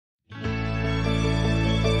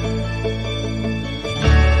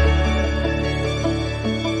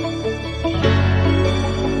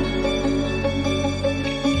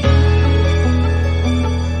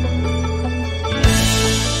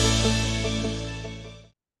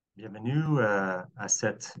Bienvenue à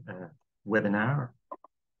cette webinaire.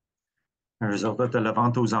 Un résultat de la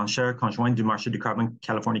vente aux enchères conjointe du marché du carbone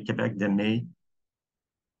Californie-Québec de mai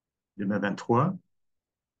 2023.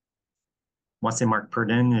 Moi, c'est Marc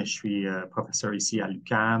Purdon. Je suis professeur ici à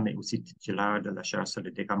l'UQAM et aussi titulaire de la Chaire sur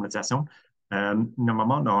la décarbonisation.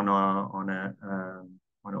 Normalement, on a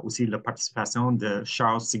aussi la participation de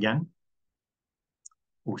Charles Sigan,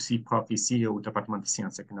 aussi prof ici au département des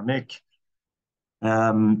sciences économiques.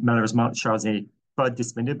 Malheureusement, Charles n'est pas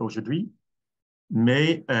disponible aujourd'hui,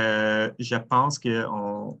 mais je pense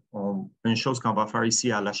qu'une chose qu'on va faire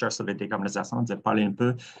ici à la Chaire sur la décarbonisation, c'est de parler un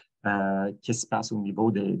peu qu'est-ce qui se passe au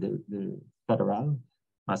niveau de fédéral,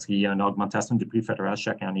 parce qu'il y a une augmentation du prix fédéral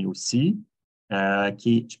chaque année aussi,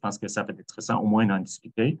 je pense que ça va être intéressant au moins d'en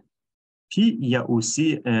discuter. Puis, il y a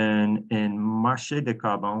aussi un marché de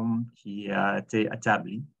carbone qui a été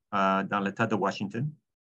établi dans l'État de Washington.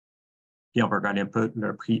 Puis on va regarder un peu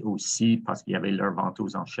leur prix aussi parce qu'il y avait leur vente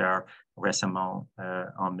aux enchères récemment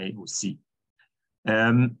en mai aussi.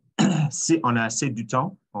 Si on a assez du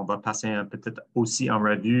temps, on va passer peut-être aussi en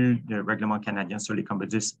revue le règlement canadien sur les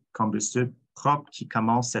combustibles propres qui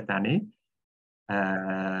commence cette année.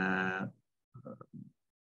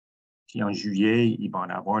 Puis en juillet, ils vont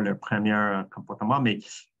avoir leur premier comportement, mais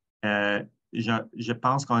je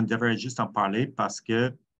pense qu'on devrait juste en parler parce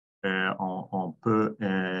que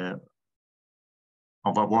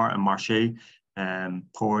on va avoir un marché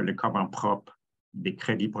pour le carbone propre, des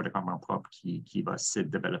crédits pour le carbone propre qui va se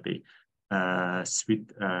développer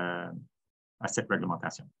suite à cette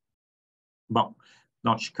réglementation. Bon,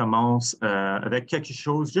 donc je commence avec quelque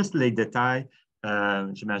chose, juste les détails.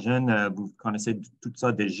 J'imagine vous connaissez tout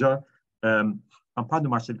ça déjà. On parle du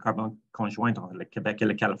marché de carbone conjoint entre le Québec et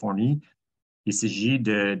la Californie. Il s'agit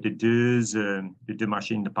de deux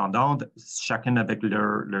marchés indépendants, chacun avec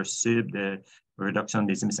leur cible de réduction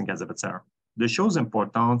des émissions de gaz à effet de serre. Les choses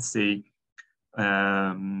importantes, c'est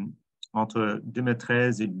entre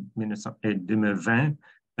 2013 et 2020,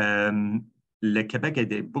 le Québec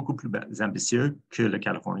était beaucoup plus ambitieux que la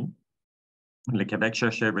Californie. Le Québec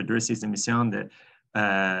cherchait à réduire ses émissions de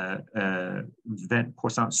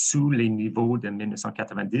 20% sous les niveaux de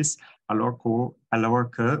 1990, alors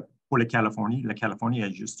que pour la Californie a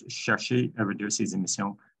juste cherché à réduire ses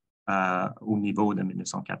émissions au niveau de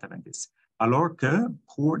 1990. Alors que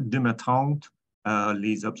pour 2030,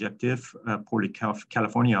 les objectifs pour les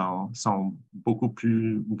Californiens sont beaucoup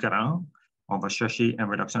plus grands. On va chercher une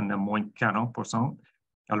réduction de moins de 40%,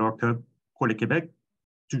 alors que pour le Québec,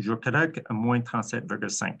 toujours correct, moins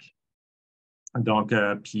 37,5. Donc,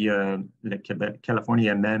 puis la Californie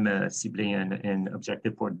a même ciblé un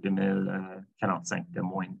objectif pour 2045 de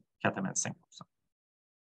moins 85%.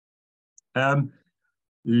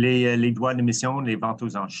 Les droits d'émission, les ventes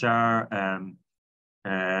aux enchères,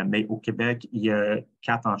 mais au Québec, il y a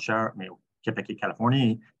 4 enchères, mais au Québec et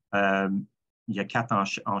Californie, il y a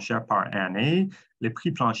 4 enchères par année. Le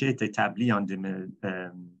prix plancher est établi en 10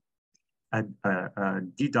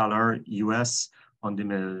 $ US en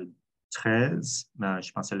 2013, je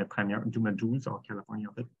pense que c'est le premier, 2012 en Californie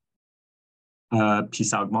en fait. Puis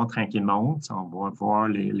ça augmente tranquillement, on va voir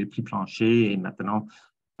les prix planchers et maintenant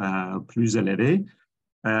plus élevés.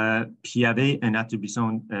 Puis il y avait une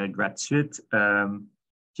attribution gratuite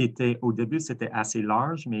qui était, au début, c'était assez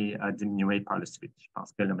large, mais a diminué par la suite. Je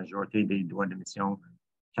pense que la majorité des droits d'émission,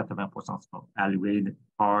 80% sont alloués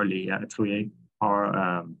attribués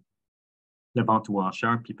par la vente aux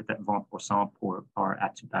enchères, puis peut-être 20% par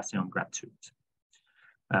attribution gratuite.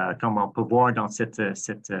 Comme on peut voir dans ce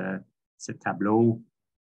tableau,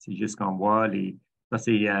 c'est juste qu'on voit ça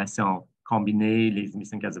c'est on combiné les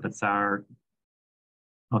émissions de gaz à effet de serre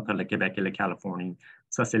entre le Québec et la Californie.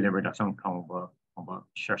 Ça, c'est les réductions qu'on va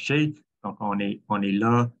chercher. Donc, on est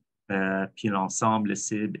là, puis l'ensemble, le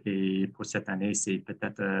cible, et pour cette année, c'est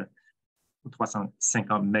peut-être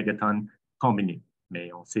 350 mégatonnes combinées.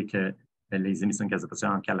 Mais on sait que les émissions de gaz à effet de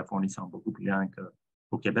serre en Californie sont beaucoup plus grandes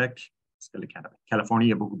qu'au Québec, parce que la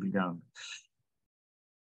Californie est beaucoup plus grande.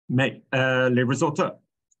 Mais les résultats,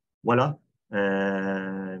 voilà.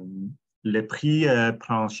 Le prix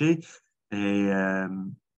plancher n'a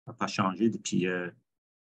pas changé depuis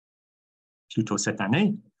plutôt cette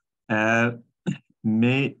année.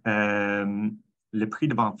 Mais le prix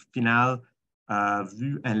de vente final a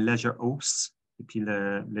vu une légère hausse depuis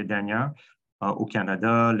le dernier. Au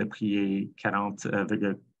Canada, le prix est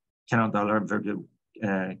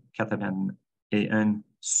 40,81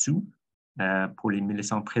 sous pour les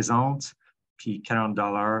millisons présentes, puis 40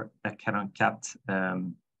 $ à 44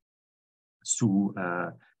 sous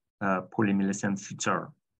pour les millisons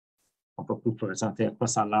futures. On peut vous présenter à quoi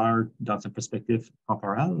ça a l'air dans une perspective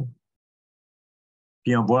temporelle.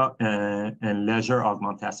 Puis on voit une légère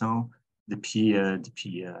augmentation depuis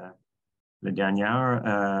la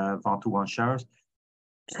dernière vente ou enchères.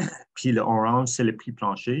 Puis le orange, c'est le prix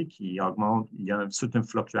plancher qui augmente. Il y a toute une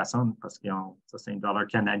fluctuation parce que ça, c'est une dollar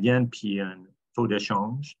canadienne, puis un taux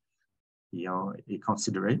d'échange qui est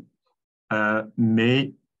considéré.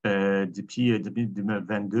 Mais depuis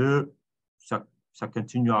 2022, ça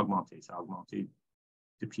continue à augmenter. Ça a augmenté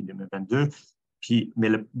depuis 2022. Puis, mais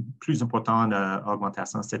le plus important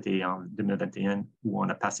augmentation, c'était en 2021 où on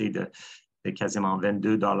a passé de quasiment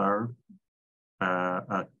 22 dollars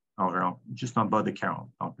à environ juste en bas de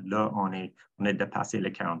 40. Donc là, on est dépassé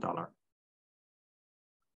les 40 dollars.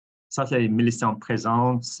 Ça, c'est les milliscents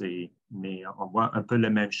présentes, mais on voit un peu la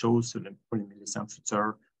même chose pour les milliscents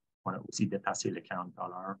futurs. On a aussi dépassé les 40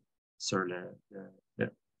 dollars sur le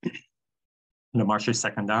marché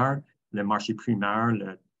secondaire. Le marché primaire,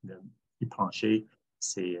 le prix plancher,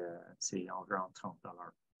 c'est environ 30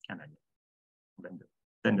 dollars canadiens.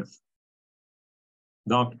 29.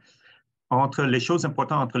 Donc, entre les choses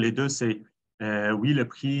importantes entre les deux, c'est oui, le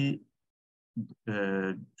prix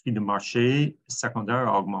de marché secondaire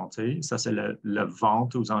a augmenté. Ça, c'est le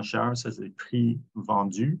vente aux enchères, ça, c'est le prix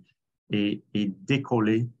vendu et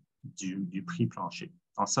décollé du prix plancher.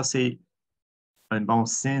 Donc, ça, c'est un bon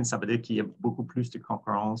signe. Ça veut dire qu'il y a beaucoup plus de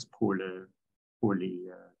concurrence pour les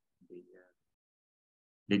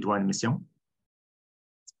droits d'émission,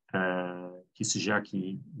 qui suggère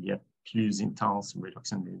qu'il y a plus intense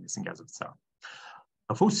réduction des émissions de gaz à effet de serre.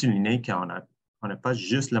 Il faut souligner qu'on n'a pas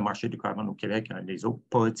juste le marché du carbone au Québec, on a les autres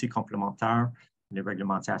politiques complémentaires, les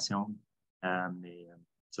réglementations, mais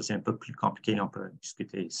ça, c'est un peu plus compliqué. On peut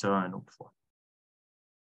discuter ça une autre fois.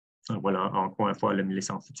 Donc, voilà, encore une fois, le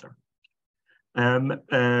milliscent futur.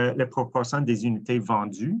 La proportion des unités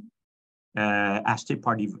vendues achetées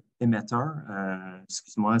par des émetteurs,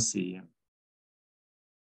 excuse-moi, c'est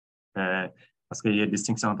parce qu'il y a une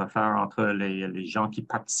distinction à faire entre les gens qui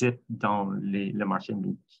participent dans le marché,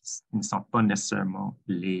 mais qui ne sont pas nécessairement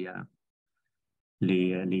les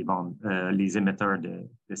émetteurs de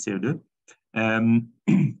CO2.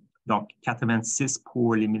 Donc, 86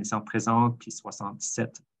 pour les milliscents présentes, puis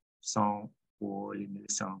 67 pour les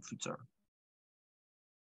milliscents futurs.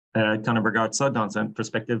 Quand on regarde ça dans une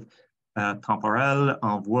perspective temporelle,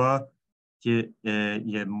 on voit qu'il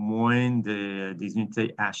y a moins des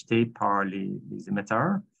unités achetées par les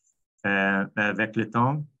émetteurs. Avec le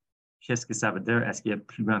temps, qu'est-ce que ça veut dire? Est-ce qu'il y a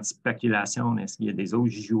plus grande spéculation? Est-ce qu'il y a des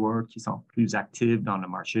autres joueurs qui sont plus actifs dans le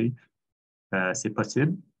marché? C'est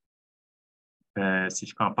possible. Si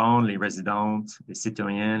je comprends, les résidentes, les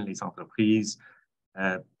citoyens, les entreprises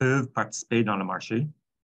peuvent participer dans le marché.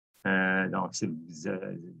 Donc, si vous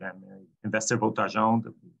investissez votre argent,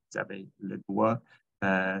 vous avez le droit,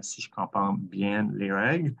 si je comprends bien les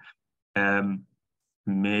règles.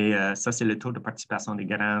 Mais ça, c'est le taux de participation des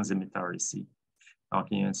grands émetteurs ici. Donc,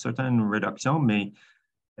 il y a une certaine réduction, mais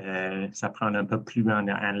ça prend un peu plus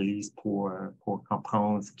d'analyse pour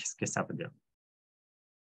comprendre ce que ça veut dire.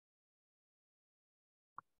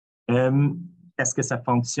 Est-ce que ça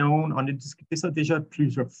fonctionne? On a discuté ça déjà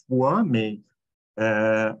plusieurs fois, mais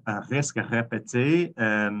à risque répété,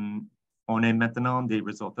 on a maintenant des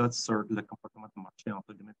résultats sur le comportement du marché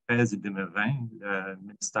entre 2013 et 2020. Le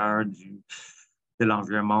Ministère de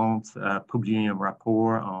l'Environnement a publié un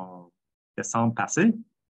rapport en décembre passé.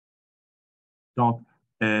 Donc,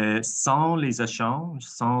 sans les échanges,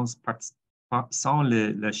 sans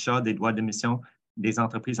l'achat des droits d'émission des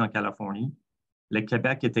entreprises en Californie, le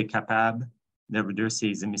Québec était capable de réduire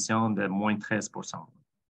ses émissions de moins 13 %.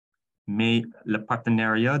 Mais le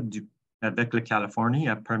partenariat avec la Californie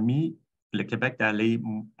a permis le Québec d'aller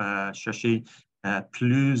chercher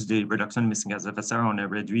plus de réductions d'émissions de gaz à effet de serre. On a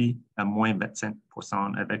réduit à moins 25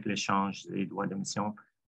 % avec l'échange des droits d'émission.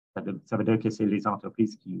 Ça veut dire que c'est les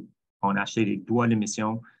entreprises qui ont acheté les droits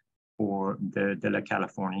d'émission de la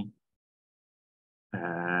Californie.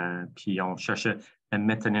 Puis on cherchait à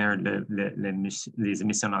maintenir les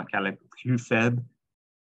émissions en Californie plus faibles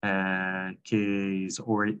qu'ils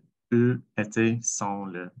auraient été sans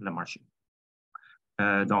le marché.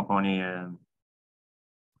 Donc,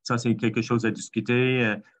 ça, c'est quelque chose à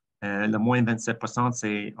discuter. Le moins 27 %,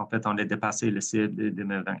 c'est en fait, on a dépassé le cible de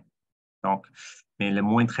 2020. Donc, mais le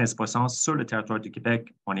moins 13 % sur le territoire du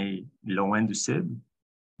Québec, on est loin du cible.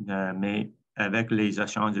 Mais avec les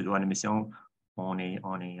échanges de droits d'émission, on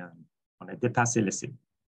a dépassé le cible.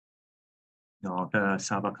 Donc,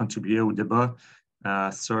 ça va contribuer au débat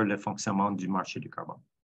sur le fonctionnement du marché du carbone.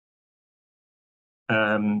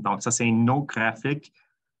 Donc, ça, c'est une autre graphique.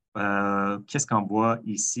 Qu'est-ce qu'on voit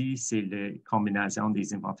ici? C'est la combinaison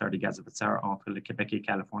des inventaires de gaz à effet de serre entre le Québec et la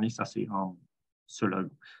Californie. Ça, c'est en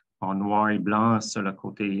en noir et blanc sur le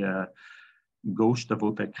côté gauche de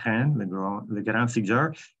votre écran, le grand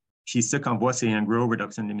figure. Puis ce qu'on voit, c'est une grosse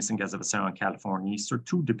réduction d'émissions de gaz à effet de serre en Californie,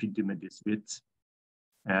 surtout depuis 2018.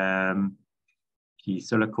 Puis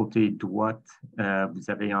sur le côté droit, vous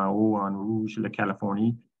avez en haut, en rouge, la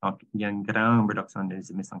Californie. Donc, il y a une grande réduction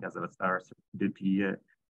des émissions de gaz à effet de serre depuis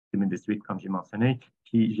 2018, comme j'ai mentionné.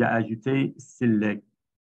 Puis j'ai ajouté, c'est le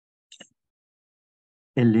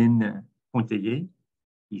Hélène Pontellier,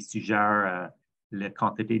 qui suggère la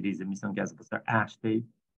quantité des émissions de gaz à effet de serre achetées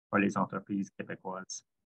par les entreprises québécoises.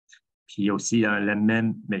 Puis il y a aussi la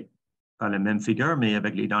même, mais pas la même figure, mais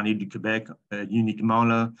avec les données du Québec, uniquement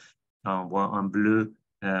là, on voit en bleu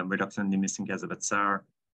réduction d'émissions de gaz à effet de serre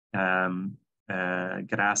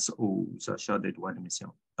grâce aux achats des droits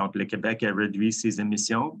d'émission. Donc, le Québec a réduit ses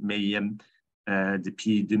émissions, mais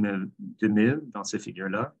depuis 2000 dans ces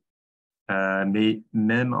figures-là. Mais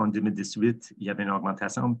même en 2018, il y avait une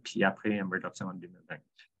augmentation, puis après, une réduction en 2020.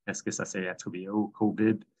 Est-ce que ça s'est attribué au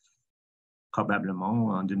COVID? Probablement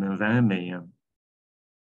en 2020, mais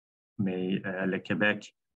le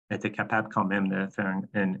Québec était capable quand même de faire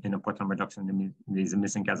une importante réduction des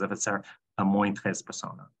émissions de gaz à effet de serre à moins 13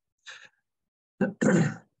 %.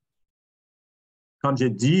 Comme j'ai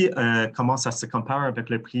dit, comment ça se compare avec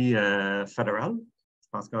le prix fédéral? Je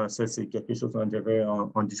pense que ça, c'est quelque chose qu'on devrait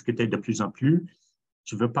en discuter de plus en plus.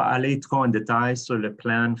 Je ne veux pas aller trop en détail sur le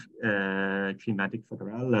plan climatique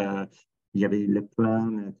fédéral. Il y avait le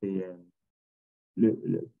plan,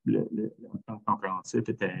 le plan compréhensif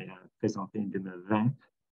était présenté en 2020,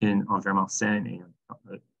 un environnement sain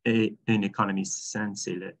et une économie saine,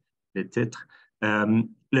 c'est le titre.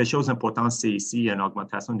 La chose importante, c'est ici une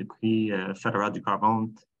augmentation du prix fédéral du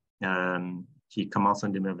carbone qui commence en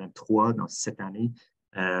 2023, donc cette année,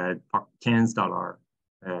 par 15 $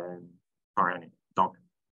 par année. Donc,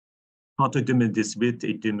 entre 2018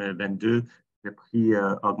 et 2022, le prix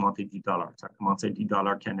a augmenté 10 $. Ça a commencé à 10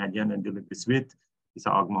 $ canadiens en 2018, et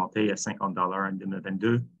ça a augmenté à 50 $ en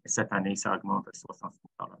 2022, et cette année, ça augmente à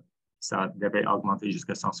 65 $. Ça devait augmenter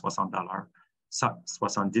jusqu'à 160 $,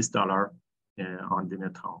 70 $ en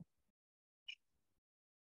 2030.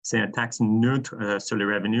 C'est une taxe neutre sur les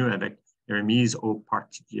revenus avec remise aux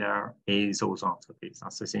particuliers et aux entreprises.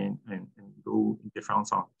 Donc, ça, c'est une grosse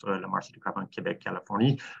différence entre le marché du carbone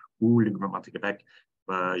Québec-Californie, où le gouvernement du Québec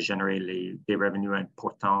va générer des revenus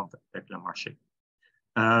importants avec le marché.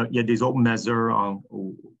 Il y a des autres mesures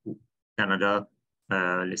au Canada,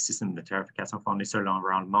 le système de tarification fondé sur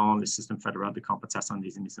l'environnement, le système fédéral de compensation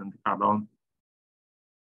des émissions de carbone.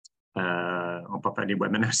 On peut faire des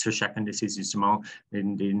webinaires sur chacun de ces instruments et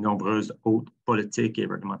des nombreuses autres politiques et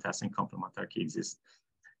réglementations complémentaires qui existent.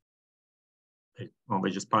 On va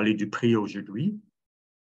juste parler du prix aujourd'hui.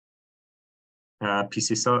 Puis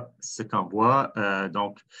c'est ça, ce qu'on voit.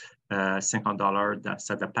 Donc, 50 $,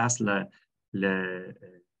 ça dépasse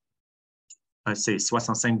c'est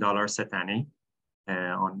 65 $ cette année,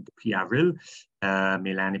 depuis avril.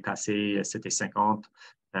 Mais l'année passée, c'était 50.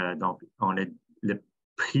 Donc, le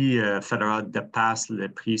prix fédéral dépasse le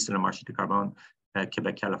prix sur le marché du carbone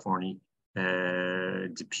Québec-Californie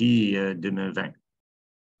depuis 2020.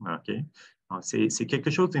 OK? C'est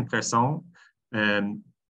quelque chose d'intéressant.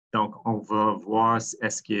 Donc, on va voir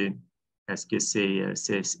est-ce que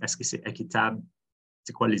c'est équitable?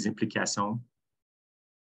 C'est quoi les implications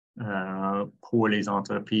pour les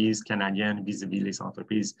entreprises canadiennes vis-à-vis les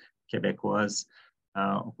entreprises québécoises?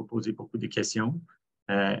 On peut poser beaucoup de questions.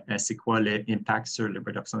 C'est quoi l'impact sur la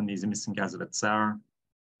réduction des émissions de gaz à effet de serre?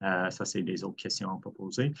 Ça, c'est des autres questions qu'on peut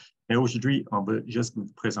poser. Mais aujourd'hui, on va juste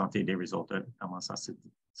vous présenter des résultats, comment ça c'est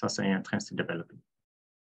en train de se développer.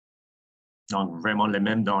 Donc, vraiment, les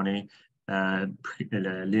mêmes données. La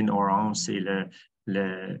ligne orange, c'est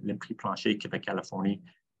le prix plancher Québec-Californie.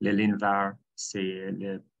 La ligne verte, c'est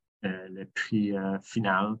le prix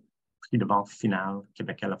final, prix de vente final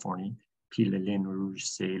Québec-Californie. Puis la ligne rouge,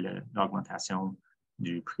 c'est l'augmentation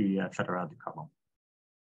du prix fédéral du carbone.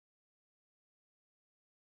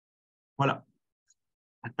 Voilà.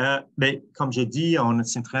 Mais comme j'ai dit, on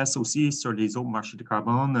s'intéresse aussi sur les autres marchés de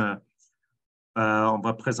carbone. On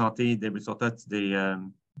va présenter des résultats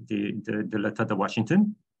de l'État de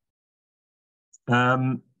Washington.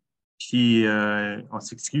 Puis, on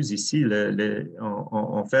s'excuse ici.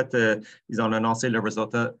 En fait, ils ont annoncé le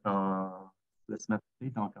résultat la semaine passée,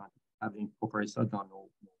 donc on avait incorporé ça dans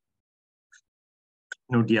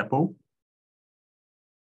nos diapos.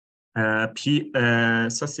 Puis,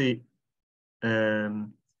 ça, c'est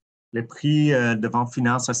le prix de vente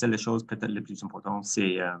finale. Ça, c'est la chose peut-être la plus importante.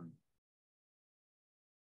 C'est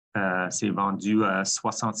vendu à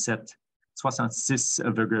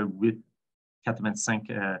 66,8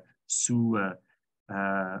 85 sous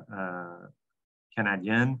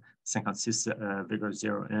canadiennes,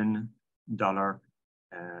 56,01 $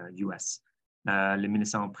 US. Le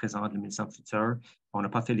millésime présent, le millésime futur. On n'a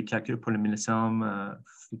pas fait les calculs pour le millésime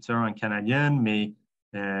futur en canadienne, mais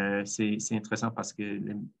c'est intéressant parce que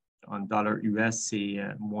en dollars US, c'est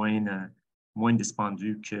moins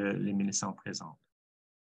dispendieux que les millésimes présents.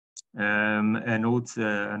 Une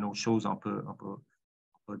autre chose, on peut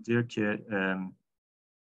dire que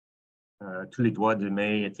tous les droits de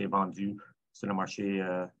mai étaient vendus sur le marché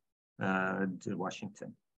de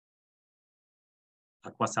Washington.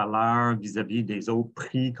 À quoi ça a l'air vis-à-vis des autres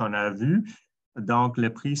prix qu'on a vus? Donc,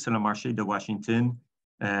 le prix sur le marché de Washington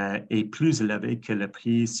est plus élevé que le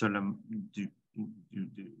prix sur du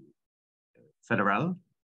fédéral,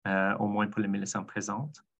 au moins pour les millésimes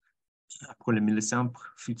présentes. Pour les millésimes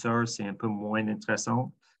futurs, c'est un peu moins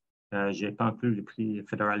intéressant. Je n'ai pas inclus le prix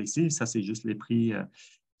fédéral ici. Ça, c'est juste les prix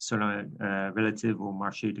relatifs au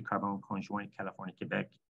marché de carbone conjoint Californie-Québec.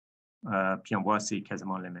 Puis on voit que c'est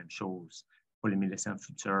quasiment la même chose pour les millésimes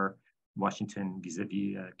futurs Washington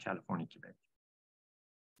vis-à-vis Californie-Québec.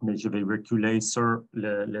 Mais je vais reculer sur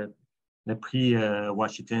le prix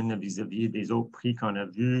Washington vis-à-vis des autres prix qu'on a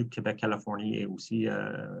vus, Québec-Californie et aussi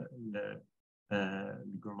le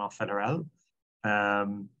gouvernement fédéral.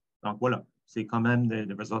 Donc voilà, c'est quand même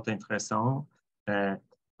des résultats intéressants.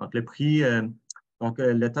 Donc le prix,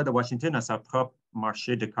 l'État de Washington a sa propre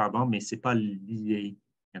marché de carbone, mais ce n'est pas lié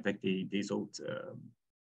avec des autres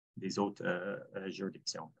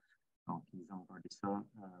juridictions. Donc, ils ont gardé ça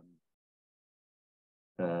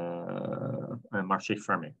un marché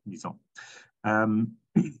fermé, disons.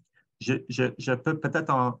 Je peux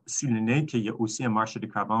peut-être en souligner qu'il y a aussi un marché de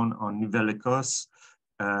carbone en Nouvelle-Écosse.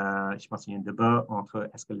 Je pense qu'il y a un débat entre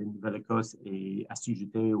est-ce que la Nouvelle-Écosse est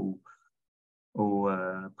assujettée au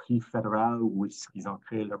prix fédéral ou est-ce qu'ils ont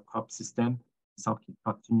créé leur propre système. Il semble qu'ils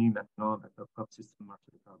continuent maintenant avec leur propre système de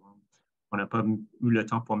marché de carbone. On n'a pas eu le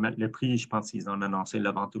temps pour mettre le prix. Je pense qu'ils ont annoncé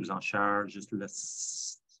la vente aux enchères juste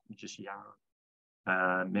hier.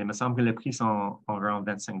 Mais il me semble que les prix sont environ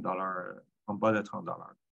 25 $, en bas de 30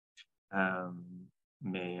 $.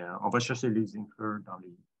 Mais on va chercher les inclure dans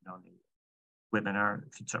les webinaires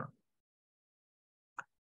futurs.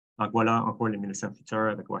 Donc voilà encore les millésimes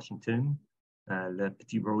futurs avec Washington. Le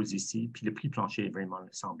petit rose ici, puis le prix plancher est vraiment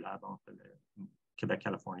semblable entre le Québec,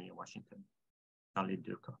 Californie et Washington, dans les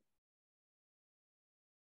deux cas.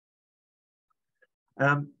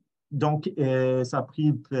 Donc, ça a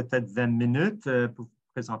pris peut-être 20 minutes pour vous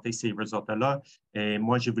présenter ces résultats-là. Et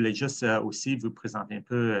moi, je voulais juste aussi vous présenter un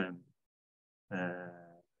peu un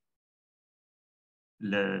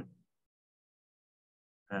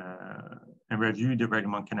review du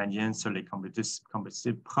règlement canadien sur les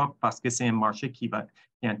combustibles propres parce que c'est un marché qui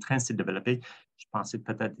est en train de se développer. Je pensais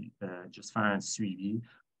peut-être juste faire un suivi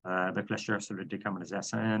avec la Chaire sur la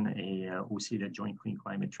décarbonisation et aussi le Joint Clean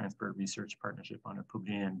Climate Transport Research Partnership. On a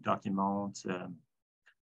publié un document sur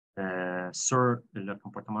le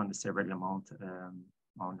comportement de ces règlements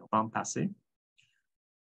en novembre passé.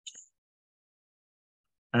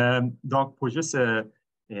 Donc, pour juste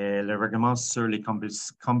le règlement sur les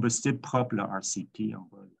combustibles propres, le RCP, on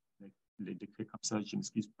va les décrire comme ça, je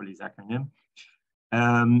m'excuse pour les acronymes.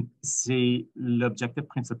 L'objectif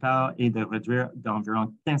principal est de réduire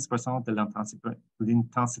d'environ 15% de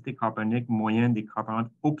l'intensité carbonique moyenne des carburants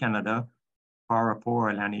au Canada par rapport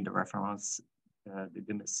à l'année de référence de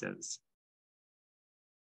 2016.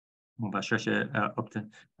 On va chercher à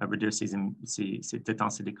réduire ces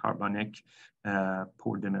intensités carboniques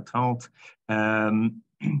pour 2030. Le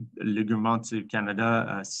gouvernement du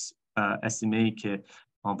Canada a estimé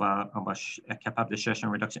qu'on va être capable de chercher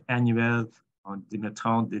une réduction annuelle en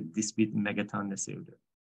 2030 de 18 mégatonnes de CO2.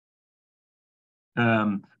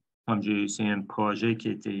 C'est un projet qui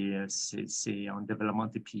était en développement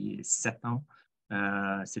depuis 7 ans.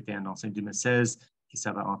 C'était annoncé en 2016, puis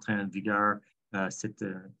ça va entrer en vigueur dans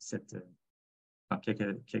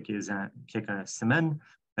quelques semaines.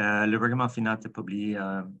 Le règlement final a été publié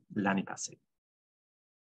l'année passée.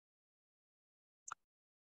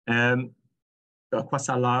 À quoi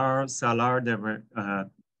ça a l'air? Ça a l'air de...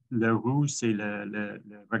 le rouge, c'est le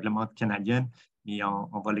règlement canadien, mais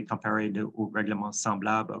on va les comparer aux règlements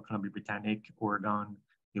semblables en Colombie-Britannique, Oregon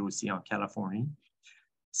et aussi en Californie.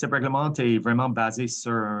 Ce règlement est vraiment basé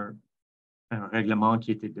sur un règlement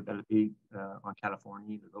qui a été développé en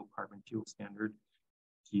Californie, le Low Carbon Fuel Standard.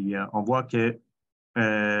 Puis, on voit que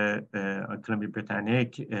en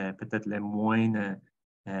Colombie-Britannique, peut-être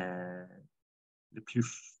le plus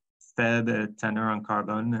faible teneur en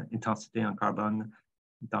carbone, intensité en carbone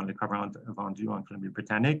dans le carbone vendu en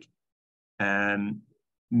Colombie-Britannique.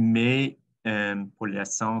 mais pour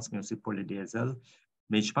l'essence, mais aussi pour le diesel.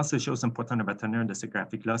 Mais je pense que la chose importante à retenir de ce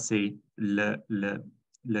graphique-là, c'est le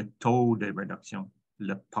taux de réduction,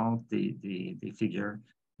 le pente des figures,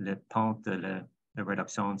 le pente de la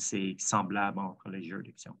réduction, c'est semblable entre les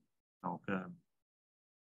juridictions. Donc,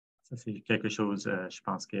 ça, c'est quelque chose, je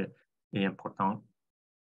pense, qui est important.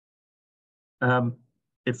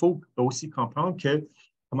 Il faut aussi comprendre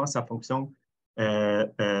comment ça fonctionne.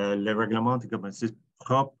 Le règlement de carbonisation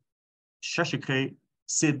propre cherche à créer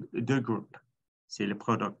deux groupes. C'est le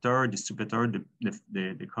producteur, distributeur de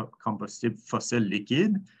combustibles fossiles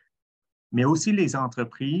liquides, mais aussi les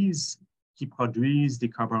entreprises qui produisent des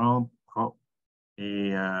carburants propres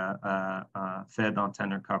et faits dans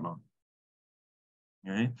teneur carbone.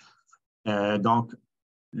 Okay? Donc,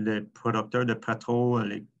 les producteurs de pétrole,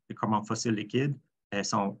 les carburants fossiles liquides, eux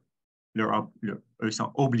sont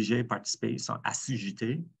obligés de participer, ils sont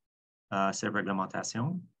assujettis à ces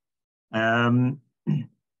réglementations.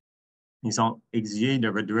 Ils sont exigés de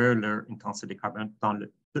réduire leur intensité carbone dans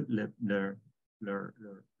tout leur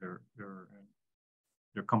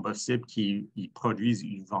combustible qu'ils produisent,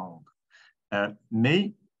 ils vendent.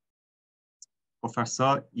 Mais pour faire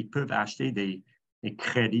ça, ils peuvent acheter des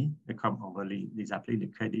crédits, on va les appeler des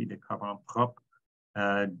crédits de carbone propre,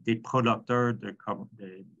 des producteurs de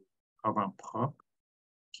carbone propre,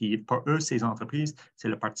 qui, pour eux, ces entreprises, c'est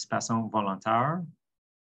la participation volontaire.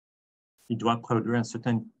 Ils doivent produire un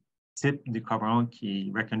certain type de carburant qui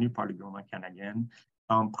est reconnu par le gouvernement canadien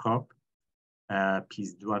en propre, puis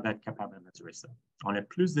ils doivent être capables de mesurer ça. On a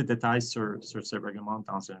plus de détails sur ce règlement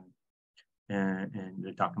dans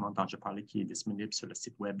le document dont je parlais qui est disponible sur le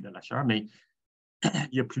site web de la Chaire, mais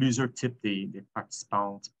il y a plusieurs types de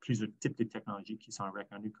participants, plusieurs types de technologies qui sont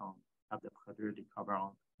reconnues comme capables de produire des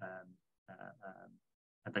carburants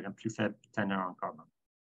avec un plus faible teneur en carbone.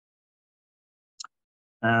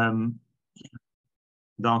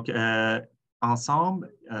 Donc,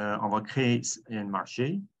 ensemble, on va créer un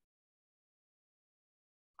marché.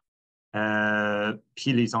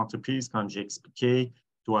 Puis les entreprises, comme j'ai expliqué,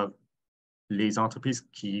 les entreprises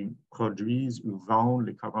qui produisent ou vendent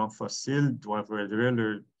les carburants fossiles doivent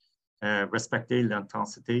respecter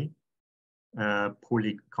l'intensité pour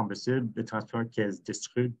les combustibles de transport qu'elles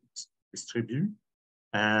distribuent.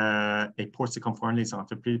 Et pour se conformer, les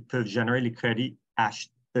entreprises peuvent générer les crédits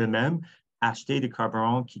eux-mêmes, acheter des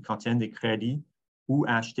carburants qui contiennent des crédits ou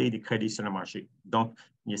acheter des crédits sur le marché. Donc,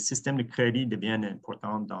 le système de crédit devient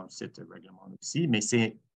important dans ce règlement aussi, mais ce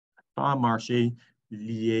n'est pas un marché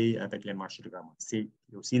lié avec les marchés de gouvernement. C'est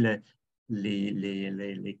aussi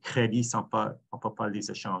les crédits, on ne peut pas les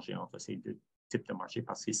échanger entre ces deux types de marchés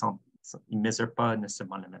parce qu'ils ne mesurent pas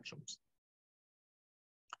nécessairement la même chose.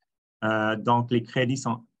 Donc, les crédits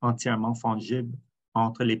sont entièrement fongibles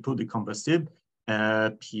entre les pots de combustible,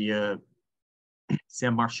 puis c'est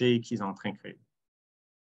un marché qu'ils sont en train de créer.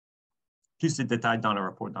 Plus de détails dans le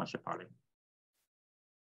rapport dont j'ai parlé.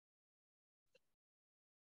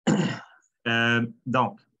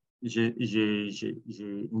 Donc,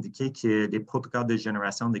 j'ai indiqué qu'il y a des protocoles de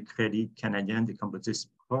génération de crédits canadiens des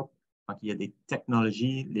combustibles propres. Donc, il y a des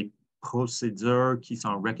technologies, des procédures qui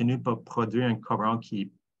sont reconnues pour produire un carburant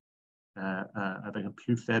qui avec un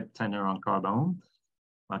plus faible teneur en carbone.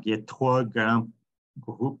 Donc, il y a 3 grands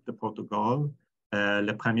groupes de protocoles.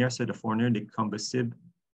 Le premier, c'est de fournir des combustibles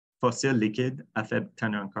fossiles liquides à faible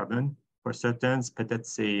teneur en carbone. Pour certains, peut-être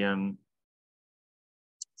c'est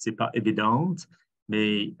pas évident,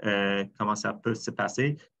 mais comment ça peut se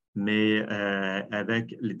passer. Mais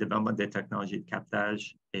avec le développement des technologies de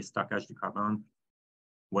captage et stockage du carbone,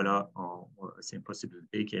 voilà, c'est une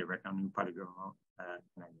possibilité qui est reconnue par le gouvernement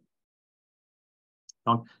canadien.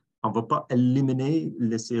 Donc, on ne va pas éliminer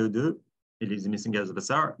le CO2 et les émissions de gaz à effet de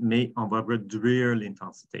serre, mais on va réduire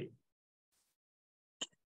l'intensité.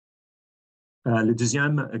 Le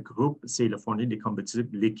deuxième groupe, c'est le fournir des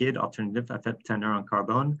combustibles liquides alternatifs à faible teneur en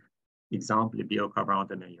carbone, exemple les biocarburants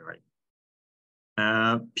améliorés.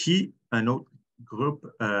 Puis, un autre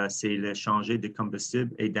groupe, c'est le changer de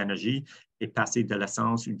combustible et d'énergie et passer de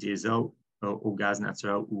l'essence ou du diesel au gaz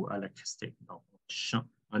naturel ou à l'électricité. Donc,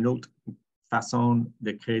 une autre façon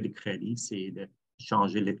de créer des crédits, c'est de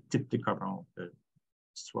changer le type de carburant,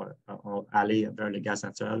 soit aller vers le gaz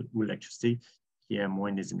naturel ou l'électricité qui a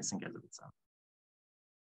moins des émissions de gaz à effet de serre.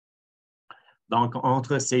 Donc,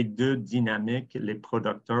 entre ces deux dynamiques, les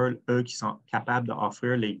producteurs, eux, qui sont capables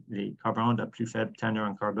d'offrir les carburants de plus faible teneur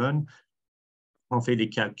en carbone, on fait des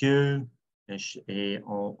calculs et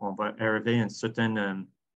on va arriver à une certaine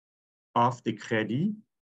offre de crédit.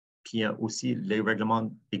 Puis aussi, les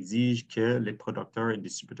règlements exigent que les producteurs et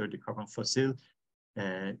distributeurs de carbone fossile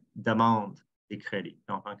demande des crédits.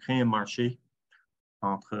 Donc, on crée un marché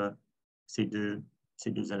entre ces deux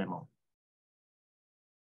éléments.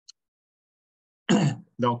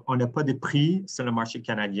 Donc, on n'a pas de prix sur le marché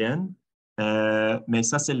canadien, mais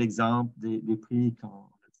ça, c'est l'exemple des prix qu'on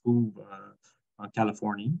trouve en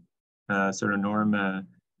Californie sur la norme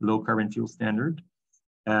Low Carbon Fuel Standard.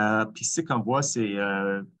 Puis ce qu'on voit, c'est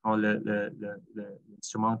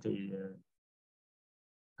l'instrument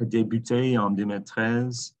a débuté en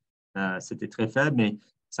 2013. C'était très faible, mais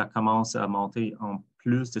ça commence à monter en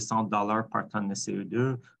plus de 100 $ par tonne de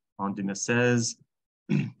CO2 en 2016.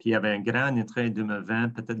 Puis il y avait un grand entrée en 2020,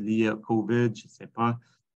 peut-être lié au COVID, je ne sais pas,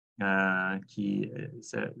 le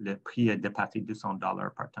prix a dépassé 200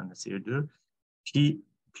 $ par tonne de CO2. Puis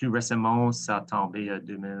plus récemment, ça a tombé à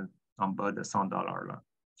 2000, en bas de 100 $, là.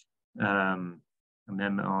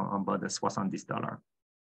 Même en bas de 70 $.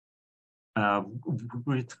 Vous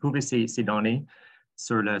pouvez trouver ces données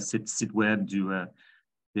sur le site web de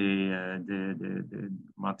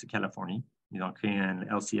Californie. Ils ont créé un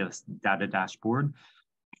LCS Data Dashboard.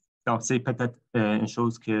 Donc, c'est peut-être une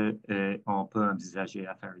chose qu'on peut envisager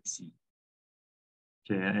à faire ici.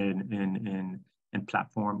 Une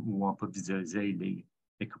plateforme où on peut visualiser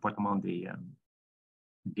les comportements des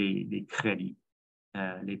crédits,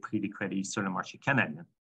 les prix des crédits sur le marché canadien.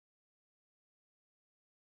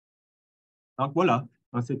 Donc, voilà.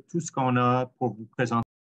 C'est tout ce qu'on a pour vous présenter.